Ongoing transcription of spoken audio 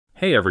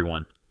Hey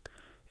everyone!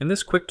 In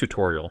this quick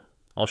tutorial,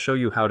 I'll show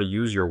you how to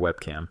use your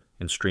webcam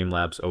in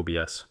Streamlabs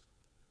OBS.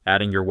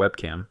 Adding your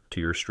webcam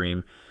to your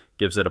stream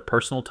gives it a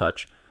personal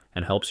touch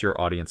and helps your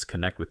audience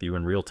connect with you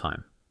in real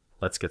time.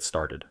 Let's get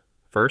started.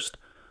 First,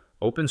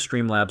 open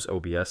Streamlabs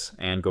OBS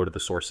and go to the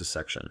Sources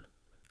section.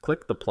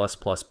 Click the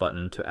 ++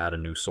 button to add a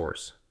new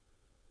source.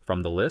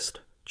 From the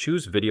list,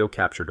 choose Video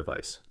Capture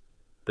Device.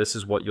 This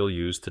is what you'll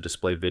use to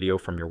display video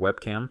from your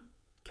webcam,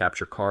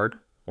 capture card,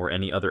 or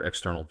any other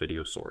external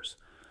video source.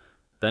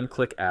 Then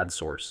click Add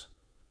Source.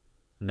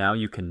 Now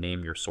you can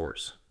name your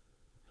source.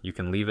 You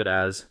can leave it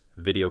as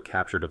Video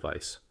Capture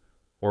Device,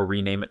 or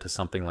rename it to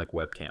something like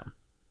Webcam.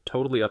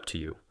 Totally up to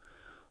you.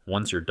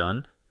 Once you're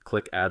done,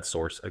 click Add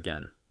Source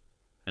again.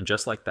 And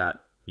just like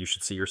that, you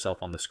should see yourself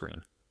on the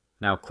screen.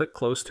 Now click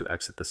Close to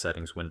exit the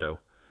settings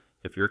window.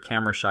 If you're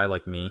camera shy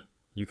like me,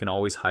 you can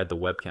always hide the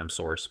webcam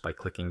source by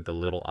clicking the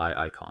little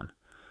eye icon.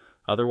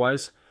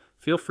 Otherwise,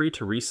 feel free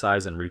to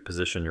resize and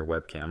reposition your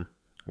webcam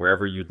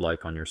wherever you'd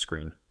like on your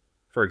screen.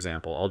 For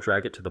example, I'll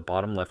drag it to the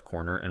bottom left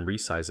corner and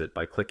resize it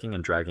by clicking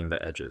and dragging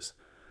the edges.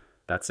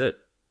 That's it.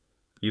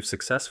 You've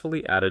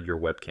successfully added your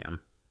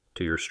webcam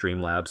to your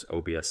Streamlabs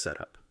OBS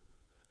setup.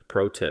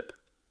 Pro tip: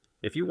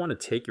 if you want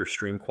to take your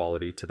stream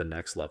quality to the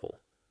next level,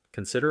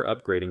 consider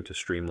upgrading to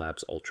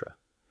Streamlabs Ultra.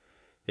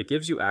 It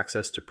gives you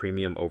access to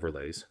premium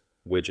overlays,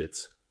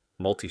 widgets,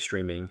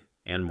 multi-streaming,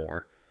 and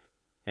more,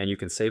 and you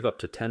can save up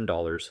to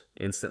 $10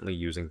 instantly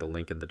using the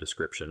link in the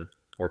description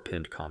or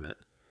pinned comment.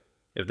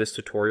 If this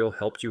tutorial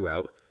helped you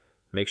out,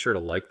 make sure to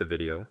like the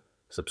video,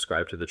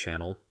 subscribe to the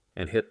channel,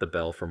 and hit the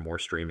bell for more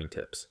streaming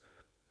tips.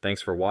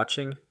 Thanks for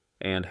watching,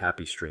 and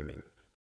happy streaming.